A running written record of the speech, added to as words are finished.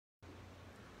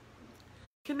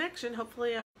connection.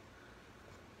 Hopefully,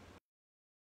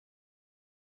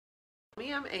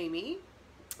 I'm Amy.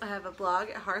 I have a blog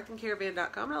at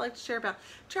hearthandcaravan.com, and I like to share about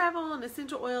travel and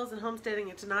essential oils and homesteading.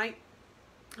 And tonight,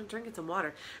 I'm drinking some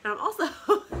water, and I'm also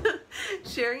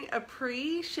sharing a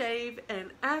pre-shave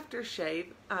and aftershave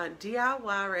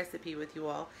DIY recipe with you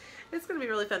all. It's going to be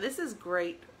really fun. This is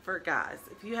great for guys.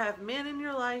 If you have men in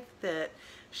your life that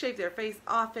shave their face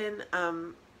often,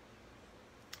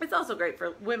 it's also great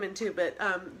for women too, but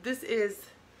this is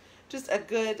just a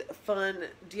good, fun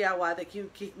DIY that you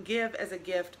can give as a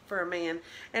gift for a man.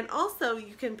 And also,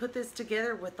 you can put this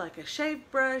together with like a shave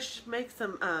brush, make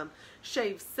some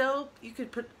shave soap. You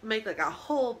could make like a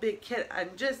whole big kit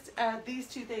and just add these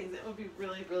two things. It would be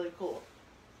really, really cool.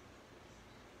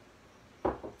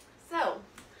 So,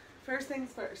 first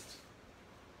things first.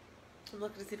 I'm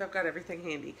looking to see if I've got everything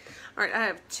handy. All right, I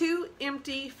have 2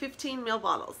 empty 15 ml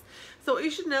bottles. So what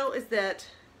you should know is that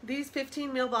these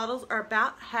 15 ml bottles are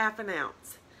about ½ an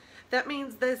ounce. That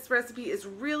means this recipe is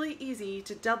really easy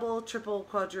to double, triple,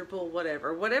 quadruple,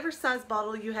 whatever size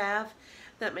bottle you have.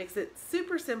 That makes it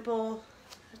super simple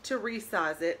to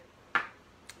resize it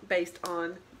based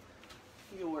on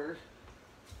your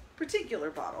particular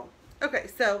bottle. Okay,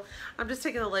 so I'm just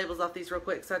taking the labels off these real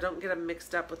quick so I don't get them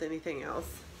mixed up with anything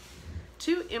else.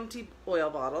 2 empty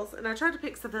oil bottles, and I tried to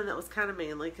pick something that was kind of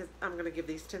manly because I'm going to give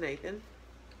these to Nathan.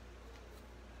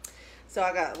 So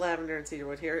I got lavender and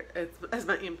cedarwood here as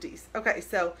my empties. Okay,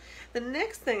 so the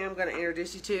next thing I'm going to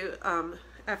introduce you to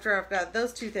after I've got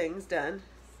those 2 things done,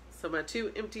 so my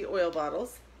 2 empty oil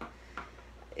bottles,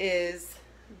 is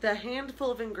the handful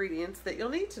of ingredients that you'll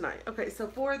need tonight. Okay, so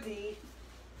for the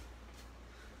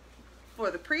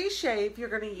pre-shave, you're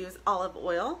going to use olive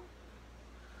oil,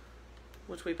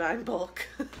 which we buy in bulk,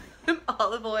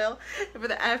 olive oil. And for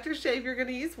the aftershave, you're going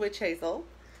to use witch hazel.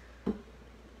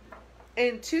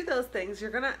 And to those things,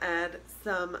 you're going to add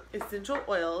some essential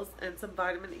oils and some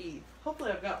vitamin E.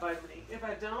 Hopefully I've got vitamin E. If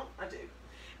I don't, I do.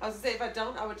 I was going to say, if I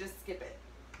don't, I would just skip it.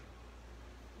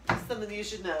 Just something you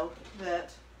should know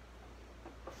that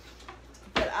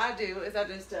I do is I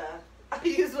just I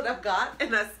use what I've got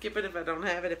and I skip it if I don't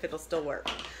have it, if it'll still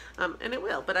work. And it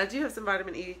will. But I do have some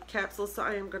vitamin E capsules, so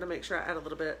I am going to make sure I add a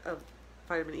little bit of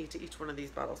vitamin E to each one of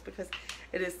these bottles because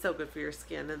it is so good for your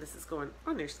skin, and this is going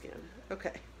on your skin.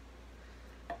 Okay.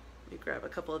 Let me grab a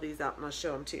couple of these out and I'll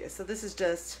show them to you. So this is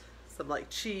just some like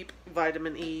cheap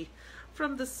vitamin E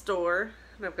from the store.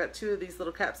 And I've got 2 of these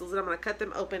little capsules, and I'm going to cut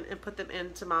them open and put them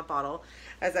into my bottle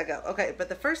as I go. Okay, but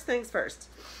the first things first.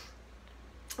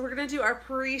 We're going to do our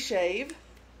pre-shave.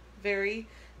 Very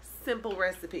simple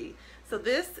recipe. So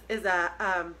this is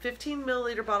a 15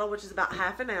 milliliter bottle, which is about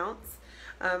 ½ an ounce.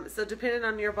 So depending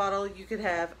on your bottle, you could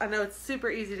have, I know it's super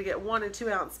easy to get 1 and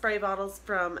 2 ounce spray bottles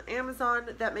from Amazon.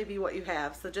 That may be what you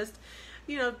have. So just,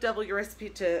 you know, double your recipe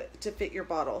to fit your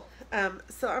bottle.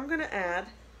 So I'm going to add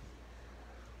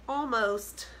I'm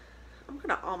going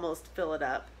to almost fill it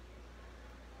up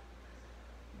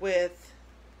with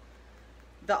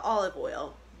the olive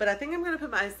oil. But I think I'm going to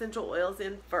put my essential oils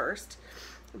in first.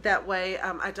 That way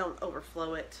I don't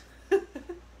overflow it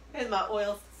and my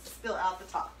oils spill out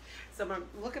the top. So I'm going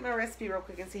to look at my recipe real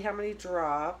quick and see how many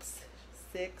drops.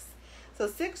 6. So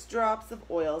 6 drops of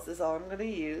oils is all I'm going to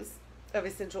use of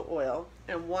essential oil,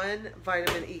 and 1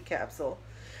 vitamin E capsule.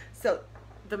 So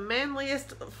the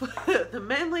manliest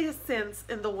scents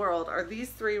in the world are these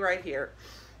 3 right here.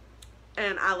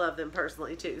 And I love them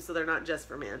personally too, so they're not just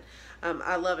for men.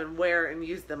 I love and wear and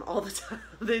use them all the time.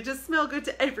 They just smell good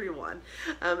to everyone.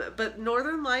 But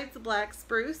Northern Lights Black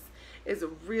Spruce is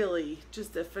really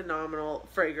just a phenomenal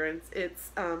fragrance.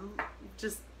 It's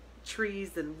just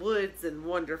trees and woods and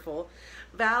wonderful.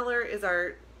 Valor is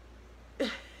our,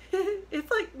 it's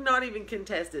like not even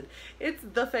contested. It's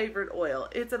the favorite oil.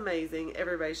 It's amazing.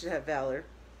 Everybody should have Valor.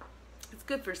 It's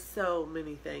good for so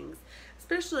many things,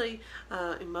 especially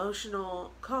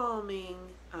emotional, calming,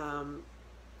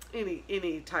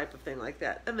 any type of thing like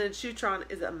that. And then Shutron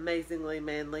is amazingly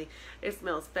manly. It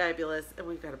smells fabulous, and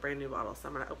we've got a brand new bottle, so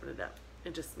I'm going to open it up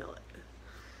and just smell it.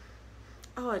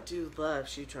 Oh, I do love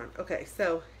Shutron. Okay,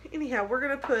 so anyhow, we're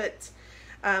going to put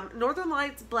Northern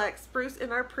Lights Black Spruce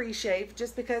in our pre-shave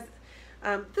just because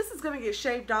this is going to get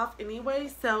shaved off anyway,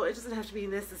 so it doesn't have to be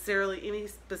necessarily any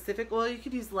specific oil. You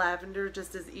could use lavender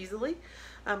just as easily,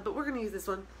 but we're going to use this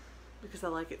one because I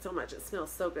like it so much. It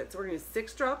smells so good. So we're going to use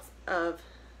 6 drops of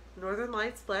Northern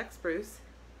Lights Black Spruce.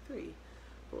 3,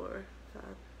 4, 5,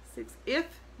 6. If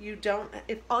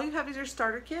all you have is your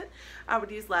starter kit, I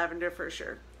would use lavender for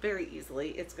sure. Very easily.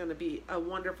 It's going to be a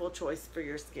wonderful choice for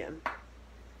your skin.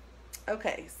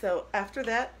 Okay, so after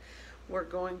that, we're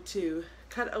going to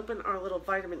cut open our little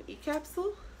vitamin E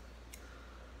capsule.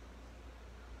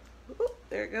 Ooh,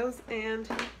 there it goes, and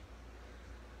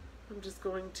I'm just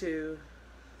going to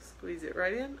squeeze it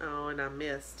right in. Oh, and I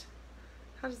missed.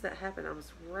 How does that happen? I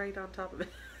was right on top of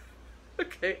it.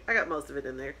 Okay, I got most of it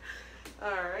in there.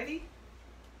 Alrighty.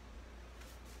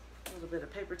 A little bit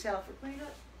of paper towel for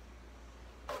cleanup.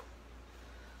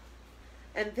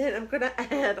 And then I'm going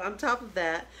to add on top of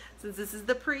that, since this is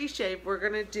the pre-shave, we're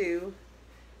going to do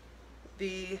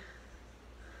the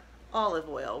olive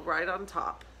oil right on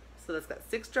top. So that's got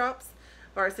 6 drops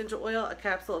of our essential oil, a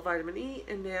capsule of vitamin E,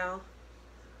 and now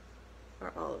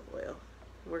our olive oil.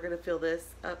 We're going to fill this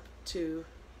up to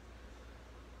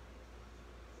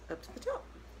the top.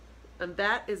 And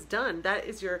that is done. That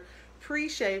is your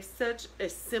pre-shave. Such a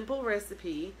simple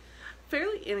recipe,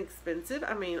 fairly inexpensive.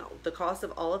 I mean, the cost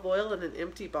of olive oil in an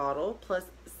empty bottle plus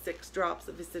 6 drops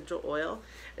of essential oil.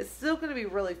 It's still going to be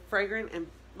really fragrant and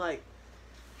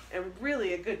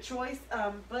really a good choice,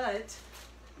 but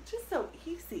just so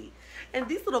easy. And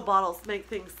these little bottles make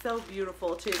things so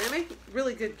beautiful too. They make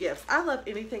really good gifts. I love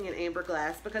anything in amber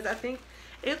glass because I think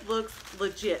it looks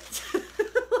legit.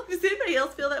 Does anybody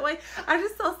else feel that way? I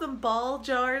just saw some ball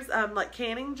jars, like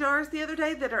canning jars the other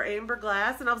day that are amber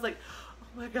glass, and I was like,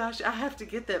 oh my gosh, I have to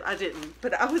get them. I didn't,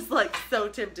 but I was like so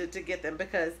tempted to get them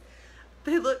because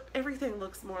everything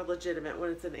looks more legitimate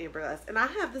when it's in amber glass. And I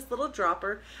have this little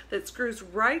dropper that screws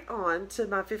right on to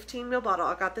my 15 ml bottle.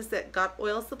 I got this at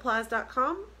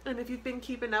gotoilsupplies.com, and if you've been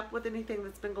keeping up with anything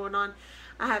that's been going on,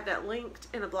 I have that linked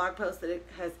in a blog post that it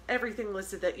has everything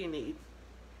listed that you need.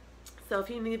 So if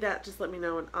you need that, just let me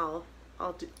know and I'll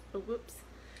do, oh, whoops,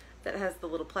 that has the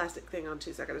little plastic thing on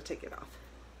too, so I gotta take it off.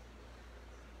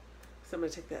 So I'm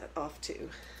gonna take that off too.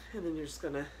 And then you're just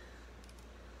gonna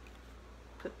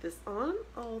put this on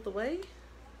all the way.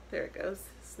 There it goes,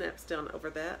 snaps down over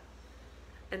that.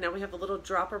 And now we have a little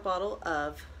dropper bottle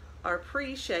of our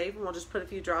pre-shave, and we'll just put a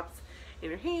few drops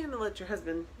in your hand and let your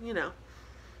husband, you know.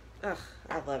 Ugh,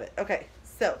 I love it. Okay,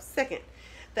 so second,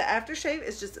 the aftershave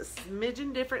is just a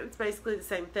smidgen different. It's basically the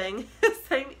same thing.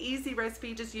 Same easy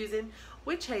recipe, just using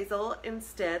witch hazel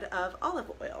instead of olive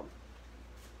oil.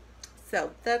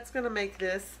 So that's going to make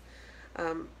this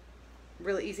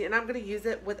really easy. And I'm going to use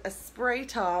it with a spray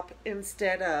top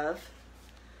instead of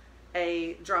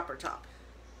a dropper top.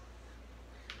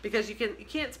 Because you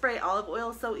can't spray olive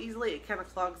oil so easily. It kind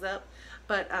of clogs up.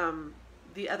 But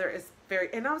the other is very,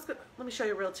 and let me show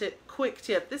you a real quick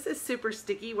tip. This is super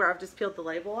sticky where I've just peeled the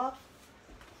label off.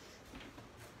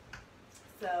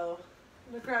 So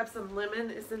I'm going to grab some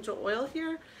lemon essential oil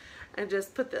here and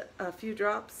just put a few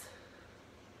drops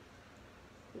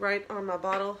right on my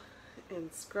bottle and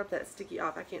scrub that sticky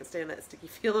off. I can't stand that sticky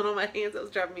feeling on my hands. That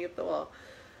was driving me up the wall.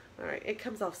 Alright, it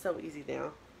comes off so easy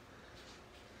now.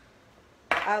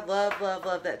 I love, love,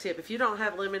 love that tip. If you don't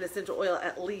have lemon essential oil,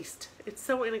 at least. It's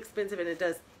so inexpensive and it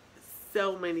does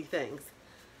so many things.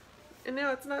 And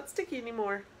now it's not sticky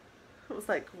anymore. It was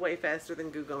like way faster than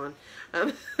Goo Gone.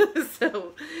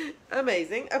 So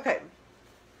amazing. Okay.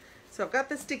 So I've got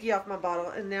the sticky off my bottle,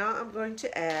 and now I'm going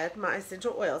to add my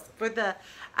essential oils. For the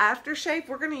aftershave,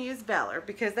 we're going to use Valor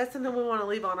because that's something we want to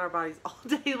leave on our bodies all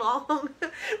day long.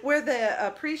 Where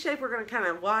the pre-shave, we're going to kind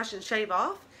of wash and shave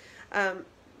off.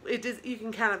 You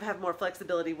can kind of have more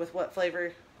flexibility with what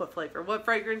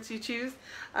fragrance you choose.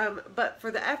 But for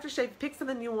the aftershave, pick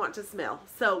something you want to smell.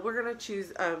 So we're going to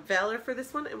choose Valor for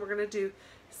this one, and we're going to do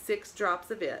 6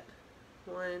 drops of it.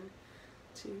 1,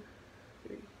 2,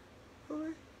 3, 4,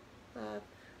 5,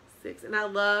 6. And I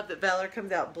love that Valor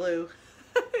comes out blue.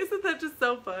 Isn't that just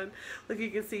so fun? Look, you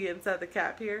can see inside the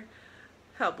cap here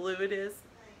how blue it is.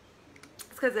 It's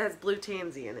because it has blue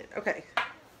tansy in it. Okay.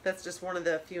 That's just one of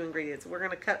the few ingredients. We're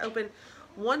going to cut open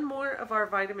one more of our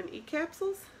vitamin E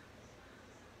capsules.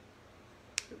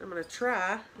 I'm going to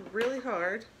try really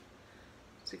hard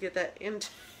to get that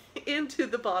into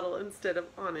the bottle instead of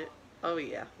on it. Oh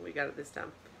yeah, we got it this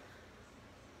time.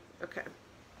 Okay.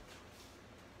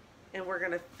 And we're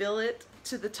going to fill it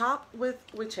to the top with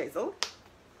witch hazel.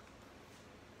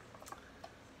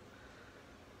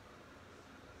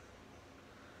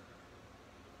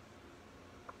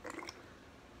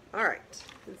 All right,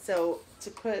 and so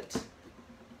to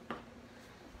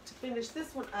finish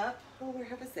this one up, oh, where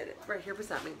have I set it? Right here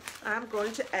beside me. I'm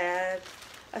going to add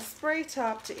a spray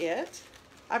top to it.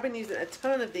 I've been using a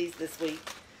ton of these this week.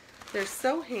 They're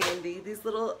so handy. These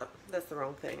little, that's the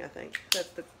wrong thing, I think.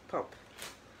 That's the pump.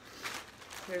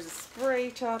 There's a spray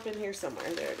top in here somewhere.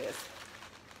 There it is.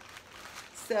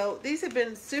 So these have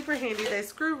been super handy. They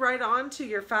screw right on to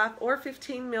your 5 or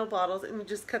 15 ml bottles, and you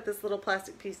just cut this little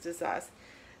plastic piece to size.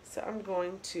 So I'm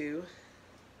going to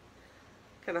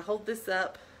kind of hold this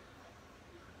up.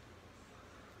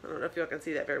 I don't know if y'all can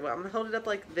see that very well. I'm going to hold it up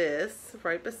like this,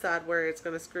 right beside where it's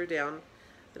going to screw down.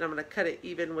 Then I'm going to cut it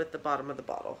even with the bottom of the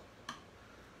bottle.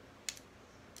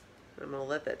 I'm going to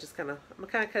let that just kind of, I'm going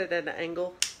to kind of cut it at an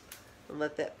angle and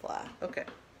let that fly. Okay.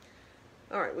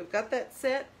 All right, we've got that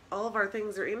set. All of our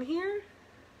things are in here.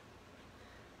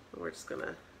 We're just going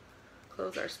to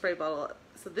close our spray bottle up.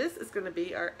 So this is going to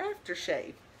be our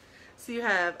aftershave. So you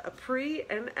have a pre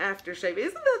and aftershave.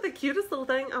 Isn't that the cutest little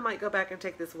thing? I might go back and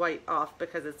take this white off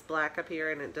because it's black up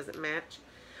here and it doesn't match.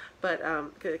 But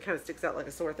it kind of sticks out like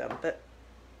a sore thumb. But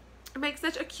it makes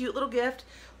such a cute little gift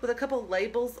with a couple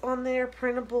labels on there,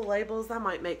 printable labels. I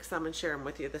might make some and share them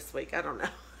with you this week. I don't know.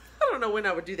 I don't know when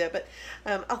I would do that, but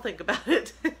I'll think about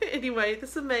it. Anyway,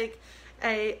 this would make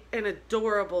an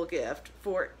adorable gift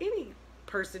for any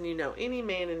person you know, any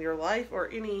man in your life, or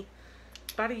anybody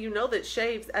you know that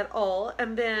shaves at all.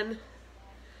 And then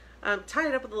tie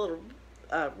it up with a little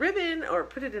ribbon or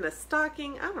put it in a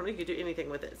stocking. I don't know, you could do anything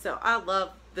with it. So I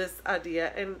love this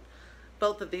idea, and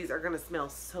both of these are going to smell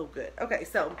so good. Okay,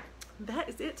 so that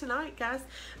is it tonight, guys.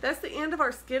 That's the end of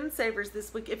our skin savers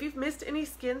this week. If you've missed any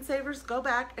skin savers, go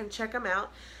back and check them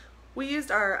out. We used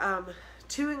our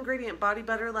 2-ingredient body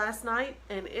butter last night,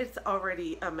 and it's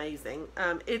already amazing.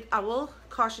 I will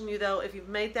caution you though, if you've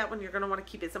made that one, you're going to want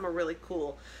to keep it somewhere really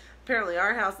cool. Apparently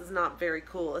our house is not very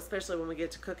cool, especially when we get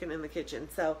to cooking in the kitchen.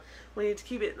 So we need to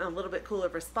keep it in a little bit cooler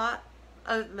of a spot.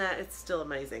 Other than that, it's still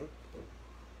amazing.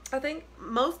 I think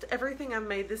most everything I've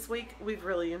made this week, we've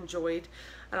really enjoyed.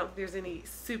 I don't think there's any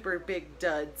super big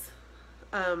duds.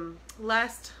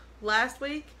 Last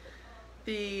week,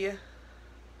 there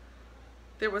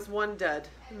was one dud,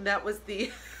 and that was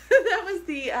the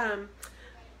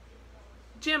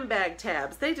gym bag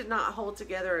tabs. They did not hold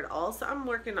together at all, so I'm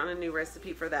working on a new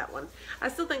recipe for that one. I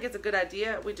still think it's a good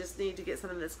idea. We just need to get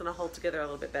something that's going to hold together a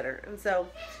little bit better. And so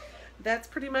that's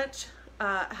pretty much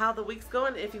how the week's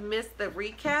going. If you missed the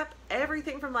recap,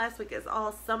 everything from last week is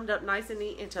all summed up nice and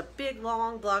neat into a big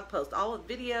long blog post, all with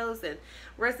videos and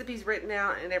recipes written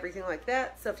out and everything like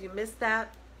that. So if you missed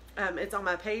that, it's on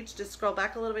my page. Just scroll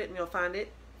back a little bit and you'll find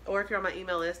it. Or if you're on my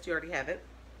email list, you already have it.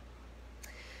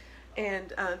 And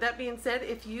that being said,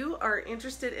 if you are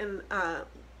interested in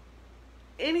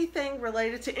anything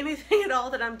related to anything at all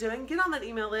that I'm doing, get on that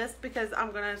email list, because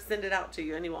I'm going to send it out to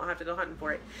you and you won't have to go hunting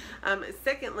for it.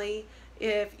 Secondly,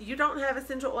 if you don't have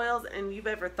essential oils and you've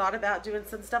ever thought about doing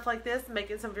some stuff like this,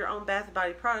 making some of your own bath and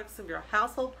body products, some of your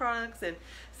household products, and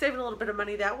saving a little bit of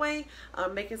money that way,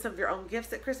 making some of your own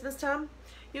gifts at Christmas time,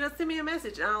 send me a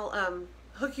message and I'll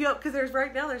hook you up, because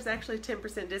right now there's actually a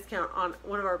 10% discount on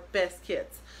one of our best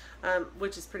kits,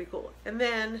 which is pretty cool. And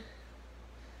then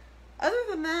other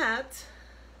than that,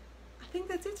 I think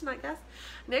that's it tonight, guys.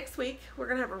 Next week we're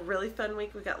gonna have a really fun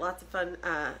week. We've got lots of fun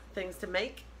things to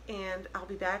make, and I'll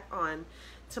be back on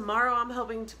tomorrow. I'm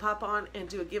hoping to pop on and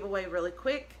do a giveaway really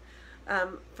quick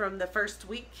from the first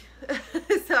week.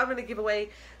 So I'm gonna give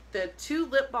away the 2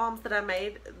 lip balms that I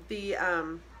made, the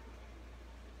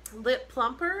lip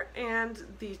plumper and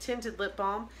the tinted lip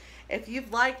balm. If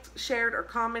you've liked, shared, or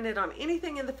commented on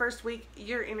anything in the first week,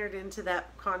 you're entered into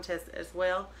that contest as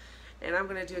well. And I'm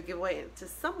going to do a giveaway to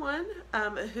someone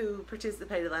who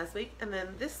participated last week. And then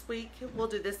this week, we'll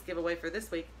do this giveaway for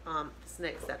this week, this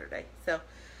next Saturday. So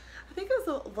I think it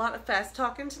was a lot of fast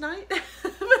talking tonight,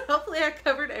 but hopefully I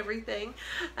covered everything.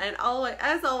 And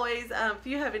as always, if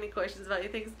you have any questions about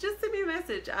anything, just send me a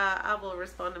message. I will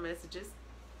respond to messages.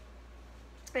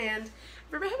 And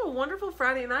everybody have a wonderful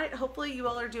Friday night. Hopefully you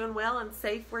all are doing well and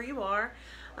safe where you are.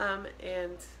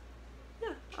 And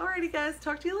yeah, alrighty guys,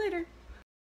 talk to you later.